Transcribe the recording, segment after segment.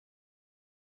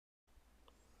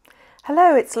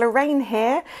Hello, it's Lorraine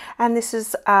here, and this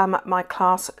is my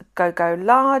class GoGo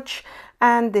Large,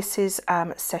 and this is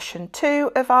session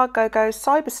 2 of our GoGo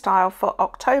Cyber Style for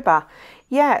October.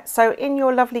 Yeah, so in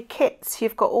your lovely kits,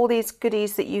 you've got all these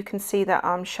goodies that you can see that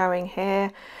I'm showing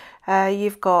here.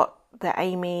 You've got the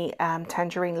Amy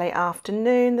Tangerine Late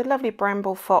Afternoon, the lovely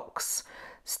Bramble Fox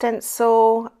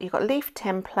stencil, you've got leaf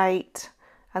template,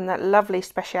 and that lovely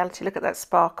speciality. Look at that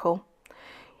sparkle.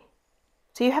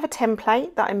 So you have a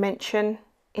template that I mention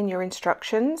in your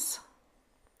instructions.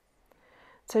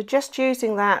 So just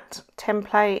using that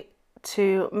template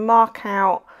to mark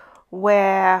out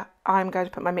where I'm going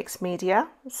to put my mixed media.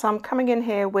 So I'm coming in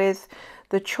here with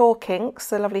the chalk inks,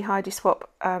 the lovely Heidi Swap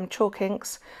chalk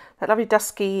inks, that lovely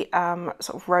dusky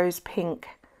sort of rose pink.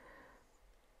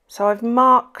 So I've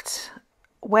marked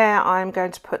where I'm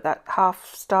going to put that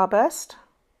half starburst.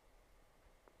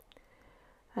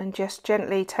 And just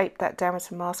gently tape that down with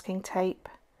some masking tape,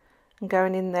 and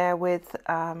going in there with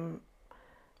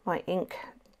my ink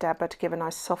dabber to give a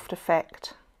nice soft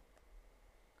effect.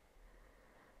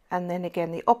 And then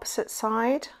again the opposite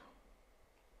side,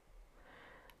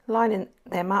 lining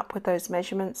them up with those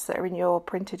measurements that are in your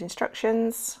printed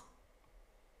instructions.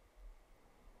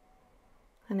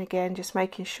 And again just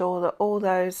making sure that all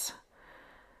those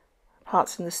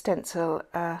parts in the stencil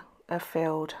are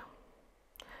filled.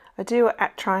 I do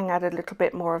try and add a little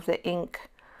bit more of the ink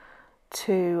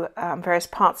to various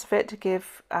parts of it to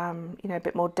give you know, a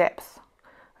bit more depth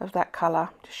of that colour.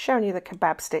 Just showing you the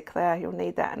kebab stick there, you'll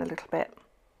need that in a little bit.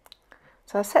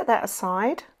 So I set that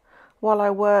aside while I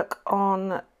work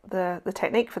on the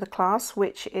technique for the class,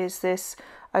 which is this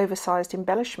oversized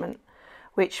embellishment,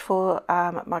 which for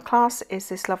my class is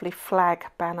this lovely flag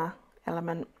banner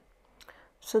element.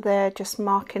 So there, just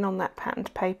marking on that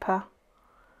patterned paper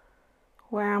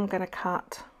where I'm going to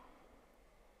cut.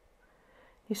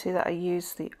 You see that I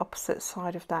use the opposite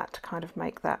side of that to kind of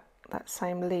make that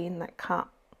same lean, that cut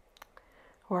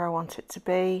where I want it to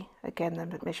be. Again,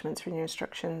 the measurements are in your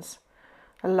instructions.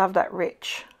 I love that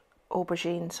rich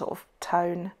aubergine sort of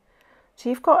tone. So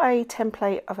you've got a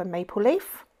template of a maple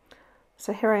leaf.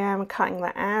 So here I am cutting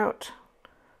that out.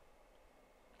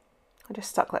 I just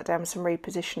stuck that down with some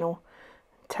repositional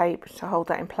tape to hold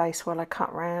that in place while I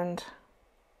cut round.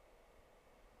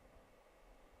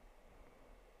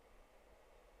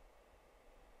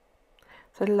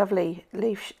 So lovely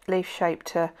leaf shape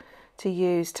to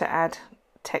use to add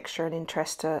texture and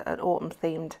interest to an autumn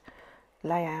themed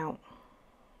layout.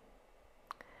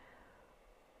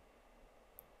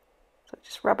 So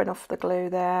just rubbing off the glue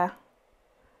there.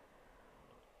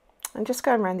 And just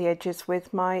going around the edges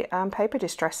with my paper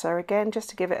distresser again, just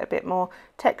to give it a bit more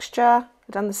texture.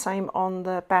 I've done the same on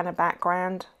the banner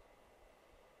background.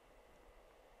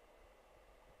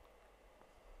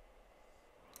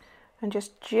 And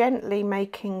just gently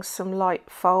making some light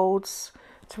folds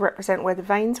to represent where the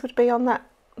veins would be on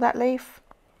that leaf.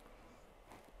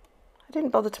 I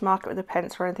didn't bother to mark it with a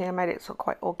pencil or anything, I made it sort of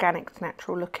quite organic,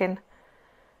 natural looking.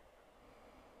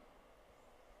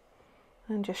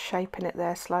 And just shaping it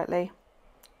there slightly.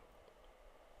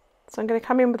 So I'm going to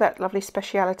come in with that lovely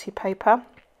speciality paper.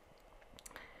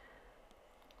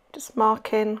 Just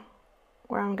marking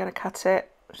where I'm going to cut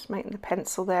it, just making the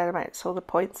pencil there to make sure the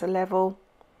points are level.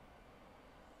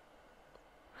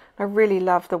 I really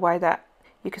love the way that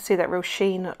you can see that real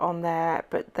sheen on there,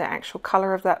 but the actual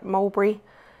colour of that mulberry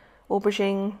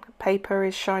aubergine paper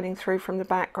is shining through from the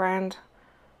background,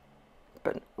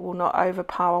 but will not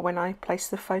overpower when I place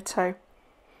the photo.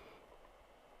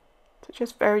 So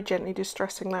just very gently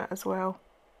distressing that as well.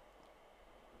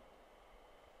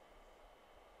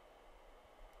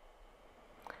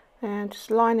 And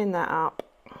just lining that up.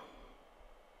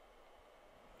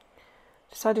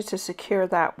 Decided to secure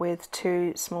that with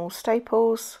 2 small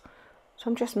staples, so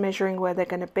I'm just measuring where they're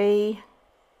going to be,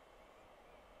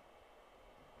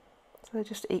 so they're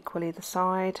just equally the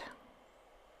side.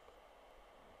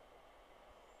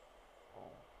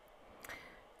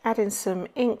 Add in some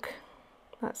ink,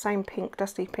 that same pink,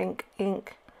 dusty pink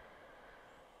ink,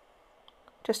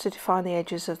 just to define the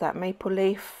edges of that maple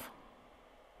leaf,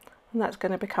 and that's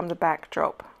going to become the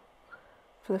backdrop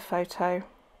for the photo.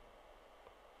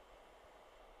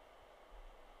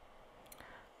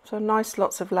 So nice,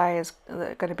 lots of layers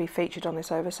that are going to be featured on this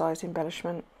oversized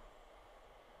embellishment.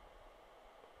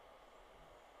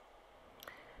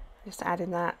 Just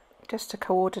adding that just to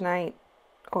coordinate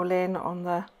all in on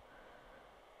the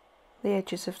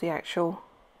edges of the actual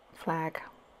flag.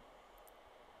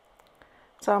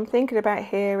 So I'm thinking about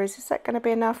here, is that going to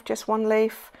be enough, just one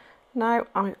leaf? No,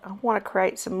 I want to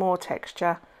create some more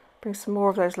texture, bring some more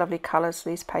of those lovely colours to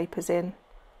these papers in.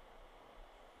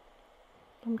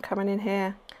 I'm coming in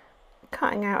here,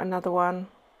 cutting out another one.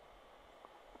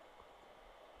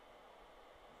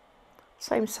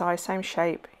 Same size, same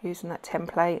shape, using that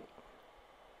template.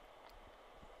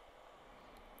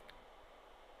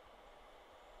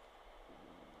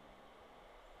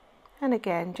 And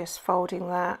again, just folding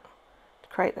that to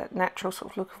create that natural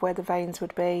sort of look of where the veins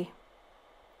would be.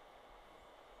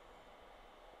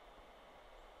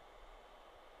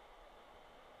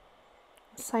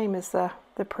 Same as the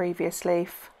previous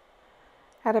leaf.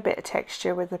 Add a bit of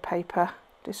texture with the paper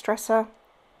distresser.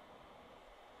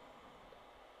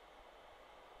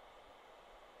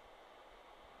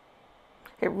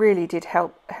 It really did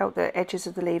help the edges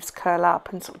of the leaves curl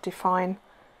up and sort of define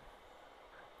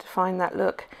that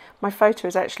look. My photo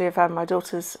is actually of my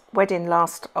daughter's wedding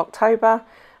last October,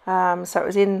 so it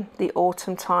was in the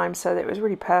autumn time, so it was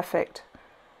really perfect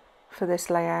for this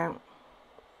layout.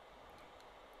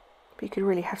 But you could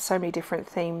really have so many different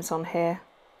themes on here.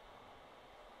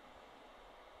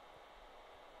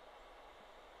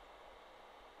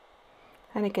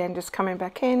 And again, just coming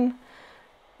back in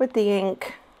with the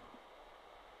ink,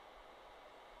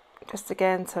 just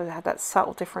again so it had that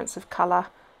subtle difference of colour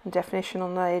and definition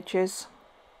on the edges.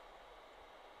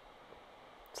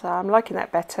 So I'm liking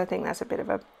that better. I think that's a bit of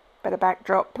a better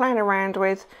backdrop. Playing around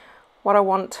with what I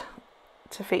want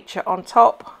to feature on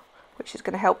top, which is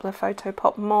going to help the photo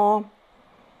pop more.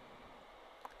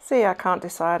 See, I can't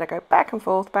decide. I go back and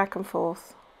forth, back and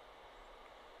forth.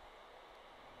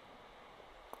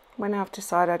 When I've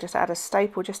decided, I just add a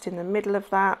staple just in the middle of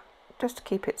that, just to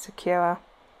keep it secure.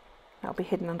 That'll be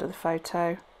hidden under the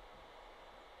photo.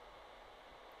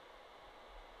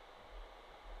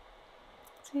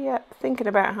 So yeah, thinking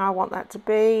about how I want that to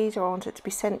be. Do I want it to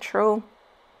be central?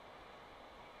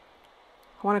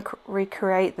 I want to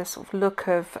recreate the sort of look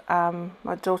of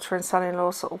my daughter and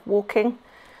son-in-law sort of walking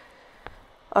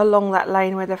along that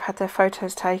lane where they've had their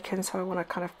photos taken. So I want to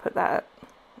kind of put that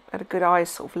at a good eye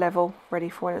sort of level, ready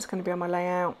for when it's going to be on my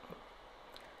layout.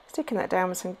 Sticking that down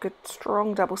with some good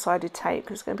strong double-sided tape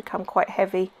because it's going to become quite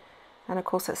heavy, and of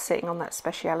course it's sitting on that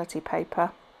speciality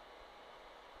paper.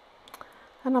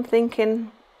 And I'm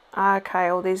thinking, okay,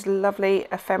 all these lovely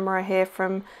ephemera here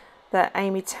from the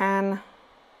Amy Tan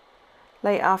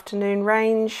late afternoon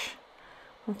range.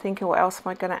 I'm thinking, what else am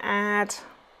I going to add?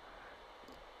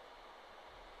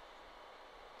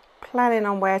 Planning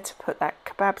on where to put that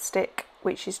kebab stick,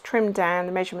 which is trimmed down.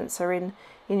 The measurements are in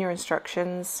your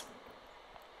instructions.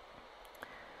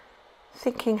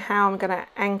 Thinking how I'm going to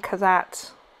anchor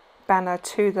that banner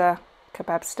to the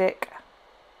kebab stick.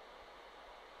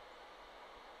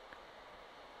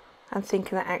 And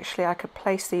thinking that actually I could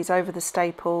place these over the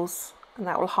staples and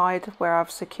that will hide where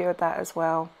I've secured that as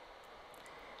well.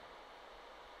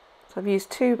 So I've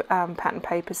used two pattern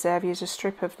papers there. I've used a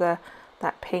strip of that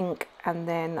pink, and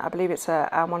then I believe it's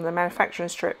one of the manufacturing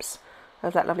strips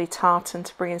of that lovely tartan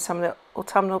to bring in some of the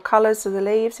autumnal colours of the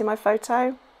leaves in my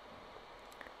photo.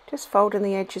 Just folding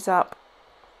the edges up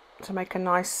to make a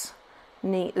nice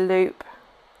neat loop.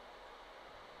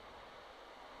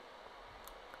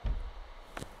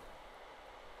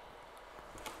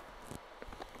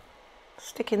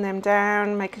 Sticking them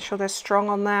down, making sure they're strong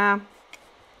on there.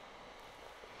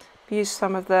 Use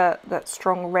some of that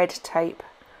strong red tape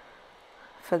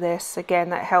for this. Again,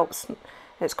 that helps.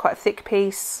 It's quite a thick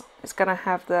piece. It's going to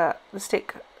have the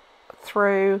stick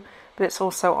through, but it's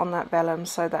also on that vellum,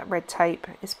 so that red tape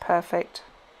is perfect.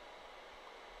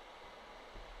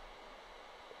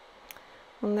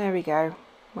 And there we go.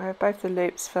 We have both the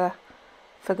loops for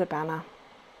the banner.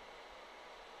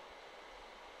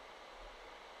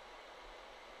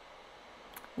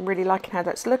 I'm really liking how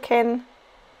that's looking.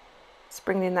 It's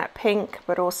bringing in that pink,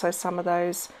 but also some of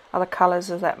those other colours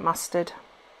of that mustard.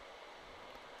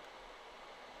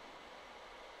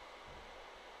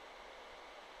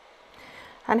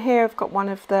 And here I've got one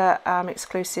of the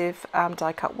exclusive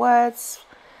die cut words,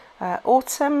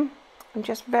 autumn. I'm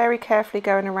just very carefully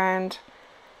going around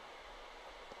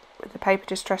with the paper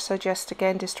distresser, just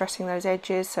again distressing those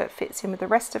edges so it fits in with the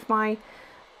rest of my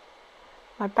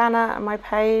banner and my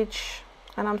page.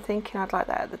 And I'm thinking I'd like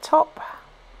that at the top.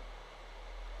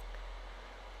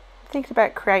 I'm thinking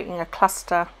about creating a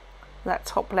cluster, that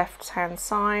top left hand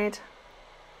side.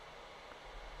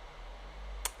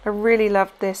 I really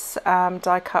loved this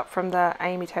die cut from the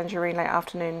Amy Tangerine Late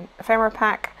Afternoon ephemera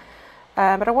pack,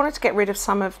 but I wanted to get rid of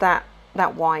some of that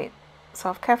white. So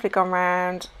I've carefully gone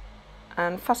round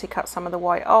and fussy cut some of the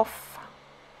white off.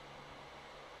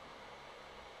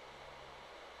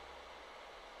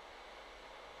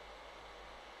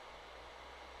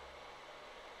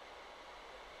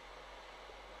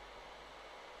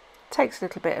 Takes a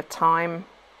little bit of time,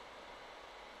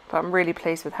 but I'm really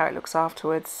pleased with how it looks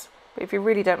afterwards. But if you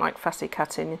really don't like fussy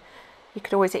cutting, you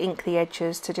could always ink the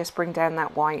edges to just bring down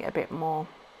that white a bit more.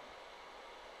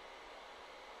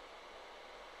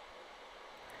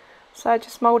 So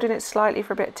just moulding it slightly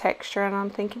for a bit of texture, and I'm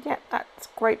thinking, yeah, that's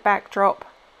a great backdrop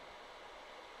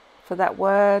for that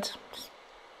word. Just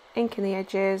inking the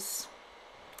edges.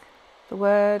 The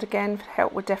word again to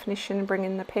help with definition, bring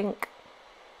in the pink.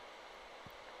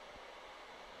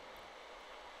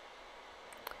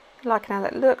 Liking how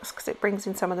that looks because it brings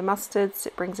in some of the mustards,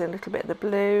 it brings in a little bit of the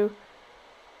blue.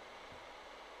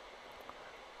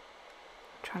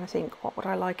 I'm trying to think, what would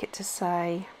I like it to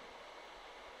say?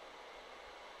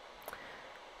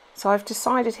 So I've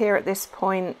decided here at this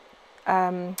point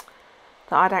that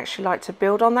I'd actually like to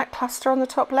build on that cluster on the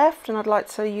top left, and I'd like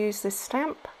to use this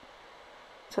stamp.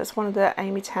 So it's one of the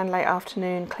Amy Tan Late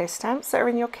Afternoon clear stamps that are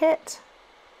in your kit.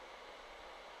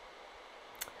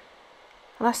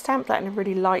 And I stamped that in a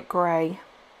really light grey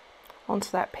onto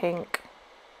that pink.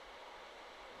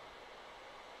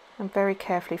 And very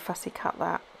carefully fussy cut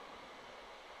that.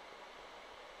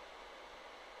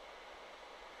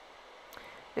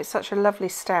 It's such a lovely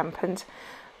stamp, and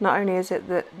not only is it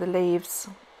the leaves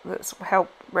that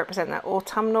help represent that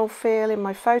autumnal feel in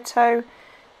my photo.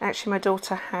 Actually, my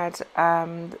daughter had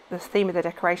the theme of the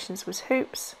decorations was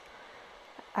hoops,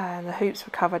 and the hoops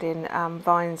were covered in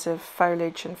vines of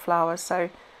foliage and flowers, so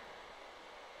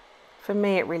for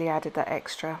me it really added that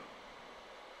extra.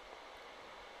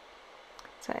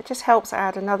 So it just helps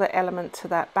add another element to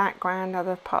that background,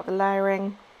 another part of the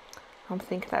layering. I'm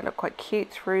thinking that looked quite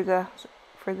cute through the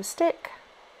stick.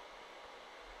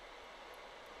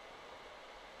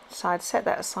 So I'd set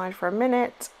that aside for a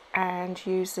minute and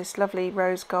use this lovely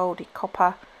rose goldy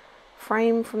copper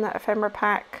frame from that ephemera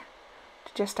pack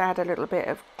to just add a little bit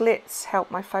of glitz,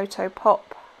 help my photo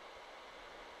pop.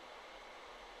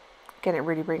 Again, it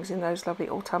really brings in those lovely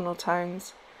autumnal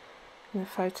tones in the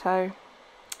photo.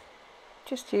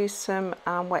 Just use some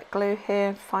wet glue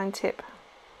here, fine tip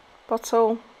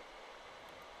bottle,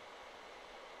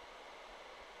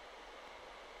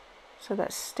 so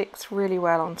that sticks really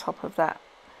well on top of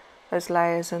those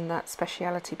layers and that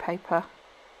speciality paper.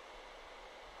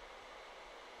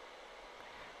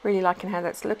 Really liking how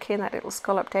that's looking, that little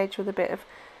scalloped edge with a bit of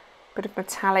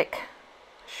metallic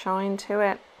shine to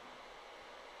it.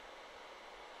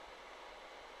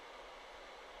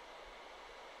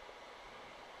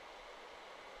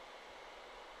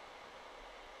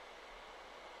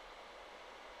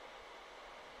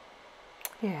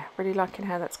 Yeah, really liking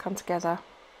how that's come together.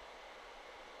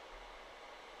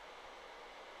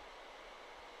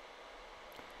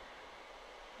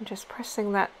 I'm just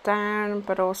pressing that down,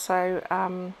 but also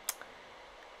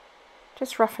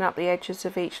just roughing up the edges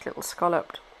of each little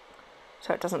scallop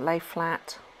so it doesn't lay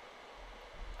flat.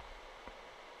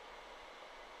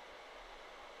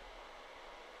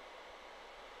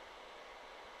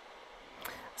 I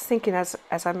was thinking as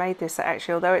I made this that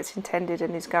actually, although it's intended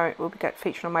and will be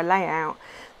featured on my layout,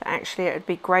 that actually it would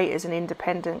be great as an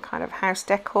independent kind of house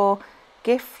decor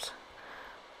gift.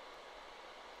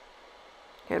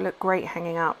 It would look great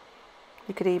hanging up.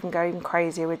 You could even go even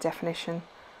crazier with definition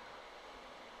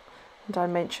and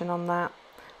dimension on that.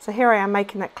 So here I am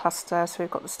making that cluster. So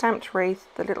we've got the stamped wreath,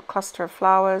 the little cluster of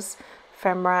flowers,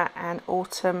 ephemera and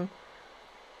autumn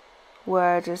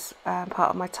word as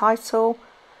part of my title.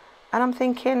 And I'm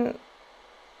thinking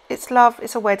it's love,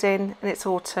 it's a wedding, and it's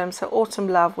autumn. So autumn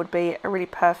love would be a really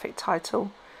perfect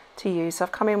title to use. So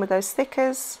I've come in with those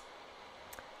stickers,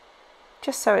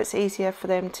 just so it's easier for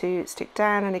them to stick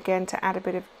down, and again to add a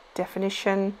bit of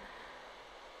definition.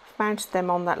 I've mounted them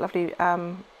on that lovely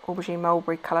aubergine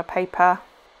mulberry colour paper.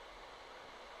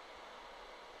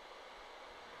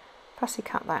 Fussy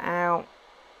cut that out,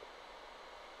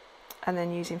 and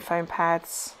then using foam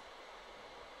pads.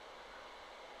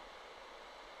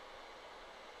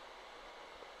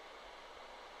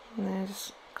 And then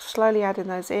just slowly adding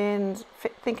those in,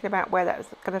 thinking about where that was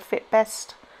going to fit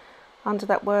best under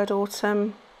that word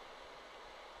autumn.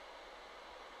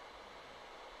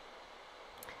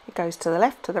 It goes to the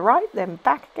left, to the right, then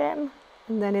back again,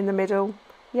 and then in the middle.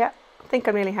 Yeah, I think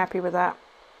I'm really happy with that.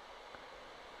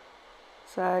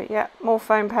 So yeah, more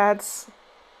foam pads.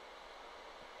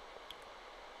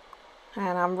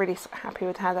 And I'm really happy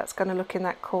with how that's going to look in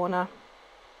that corner.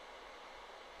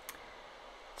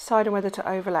 Deciding whether to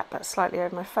overlap that slightly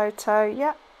over my photo.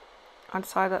 Yeah, I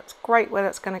decided that's great where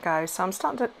that's going to go. So I'm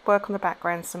starting to work on the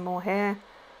background some more here.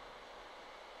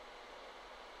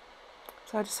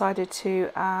 So I decided to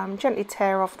gently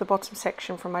tear off the bottom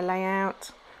section from my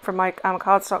layout, from my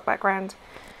cardstock background.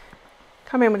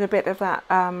 Come in with a bit of that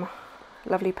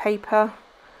lovely paper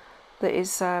that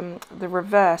is the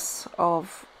reverse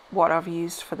of what I've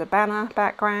used for the banner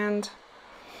background.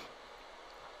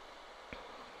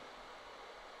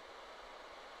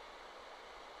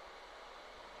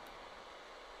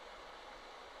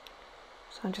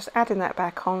 So I'm just adding that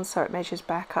back on so it measures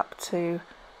back up to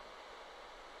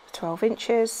 12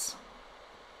 inches,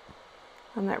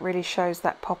 and that really shows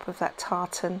that pop of that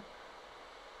tartan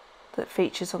that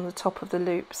features on the top of the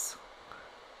loops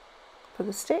for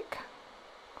the stick.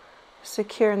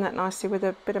 Securing that nicely with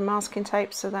a bit of masking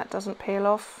tape so that doesn't peel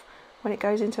off when it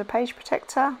goes into a page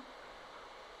protector.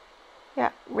 Yeah,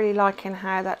 really liking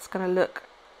how that's going to look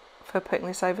for putting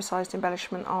this oversized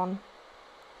embellishment on.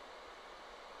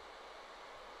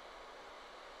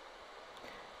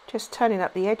 Just turning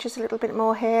up the edges a little bit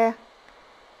more here.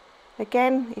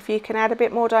 Again, if you can add a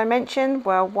bit more dimension,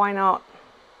 well, why not?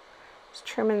 Just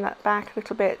trimming that back a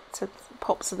little bit so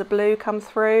pops of the blue come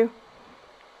through.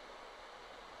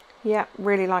 Yeah,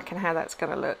 really liking how that's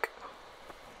going to look.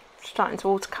 Starting to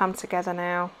all to come together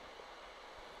now.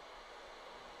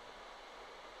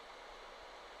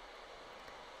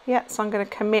 Yeah, so I'm going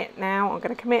to commit now. I'm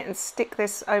going to commit and stick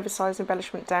this oversized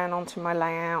embellishment down onto my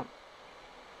layout.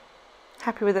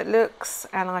 Happy with it looks,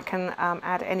 and I can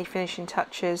add any finishing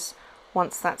touches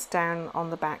once that's down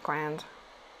on the background.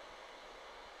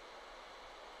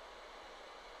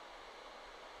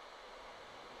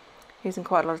 Using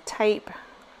quite a lot of tape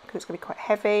because it's going to be quite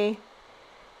heavy.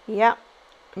 Yep,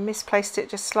 misplaced it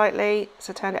just slightly,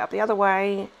 so turned it up the other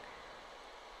way.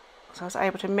 So I was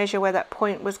able to measure where that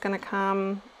point was going to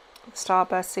come. The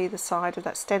starburst either side of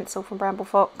that stencil from Bramble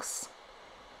Fox.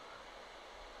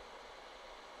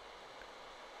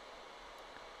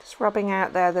 Just rubbing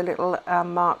out there the little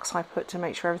marks I put to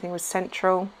make sure everything was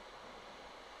central.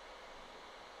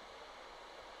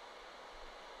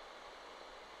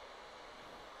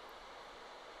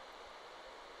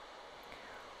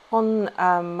 On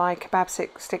my kebab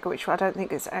sticker, which I don't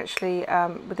think is actually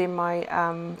within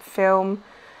my film,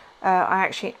 I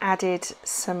actually added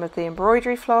some of the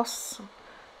embroidery floss.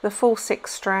 The full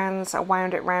 6 strands, I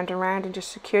wound it round and round and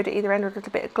just secured at either end with a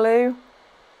little bit of glue.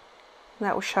 And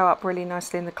that will show up really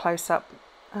nicely in the close-up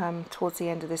towards the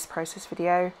end of this process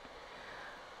video.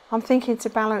 I'm thinking to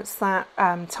balance that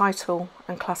title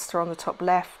and cluster on the top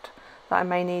left, that I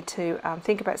may need to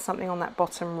think about something on that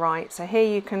bottom right. So here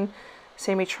you can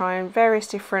see me trying various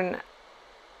different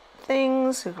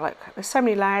things. Like, there's so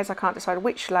many layers, I can't decide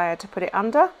which layer to put it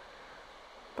under,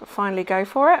 but finally go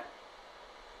for it.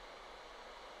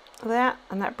 There,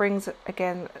 and that brings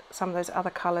again some of those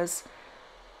other colours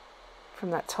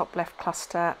from that top left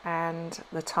cluster and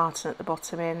the tartan at the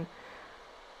bottom in.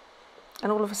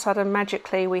 And all of a sudden,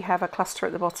 magically, we have a cluster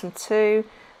at the bottom too,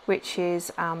 which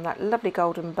is that lovely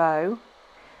golden bow,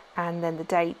 and then the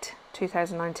date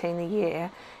 2019, the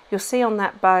year. You'll see on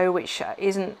that bow, which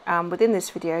isn't within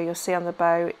this video, you'll see on the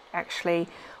bow actually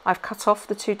I've cut off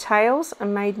the 2 tails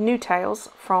and made new tails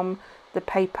from the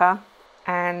paper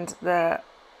and the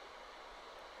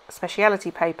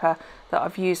speciality paper that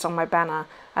I've used on my banner,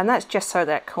 and that's just so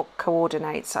that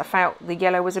coordinates. I felt the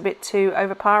yellow was a bit too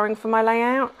overpowering for my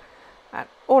layout.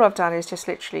 All I've done is just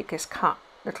literally just cut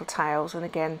little tails, and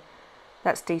again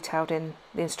that's detailed in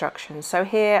the instructions. So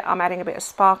here I'm adding a bit of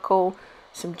sparkle,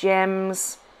 some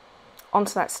gems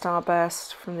onto that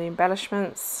starburst from the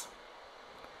embellishments.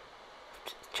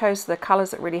 Chose the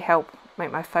colours that really help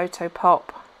make my photo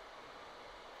pop.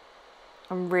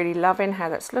 I'm really loving how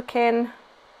that's looking.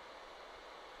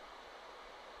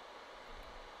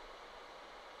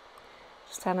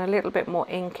 Just add a little bit more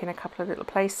ink in a couple of little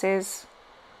places,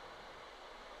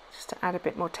 just to add a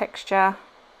bit more texture.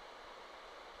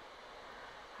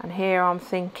 And here I'm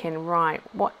thinking, right,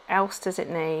 what else does it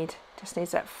need? Just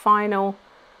needs that final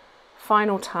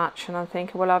touch. And I'm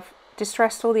thinking, well, I've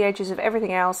distressed all the edges of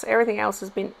everything else. Everything else has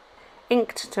been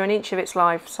inked to an inch of its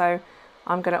life. So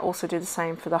I'm going to also do the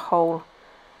same for the whole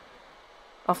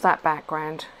of that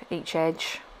background, each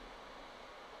edge,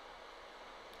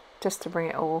 just to bring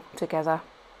it all together.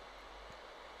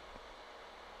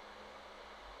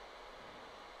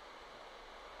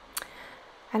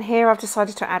 And here I've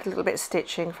decided to add a little bit of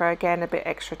stitching for, again, a bit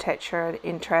extra texture and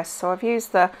interest. So I've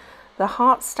used the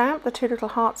heart stamp, the 2 little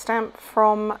heart stamp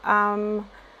from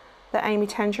the Amy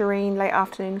Tangerine Late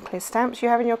Afternoon Clear Stamps you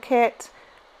have in your kit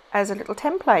as a little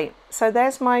template. So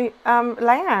there's my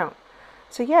layout.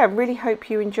 So yeah, really hope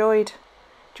you enjoyed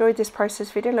this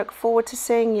process video. Look forward to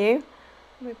seeing you.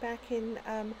 We're back in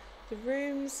the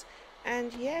rooms,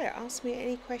 and yeah, ask me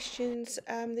any questions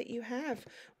that you have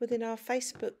within our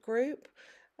Facebook group.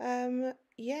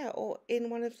 Yeah, or in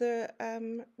one of the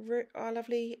our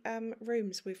lovely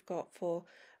rooms we've got for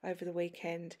over the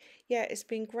weekend. Yeah, it's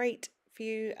been great for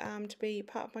you to be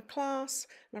part of my class,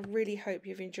 and I really hope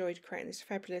you've enjoyed creating this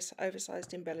fabulous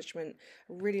oversized embellishment.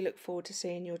 I really look forward to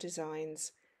seeing your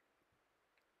designs.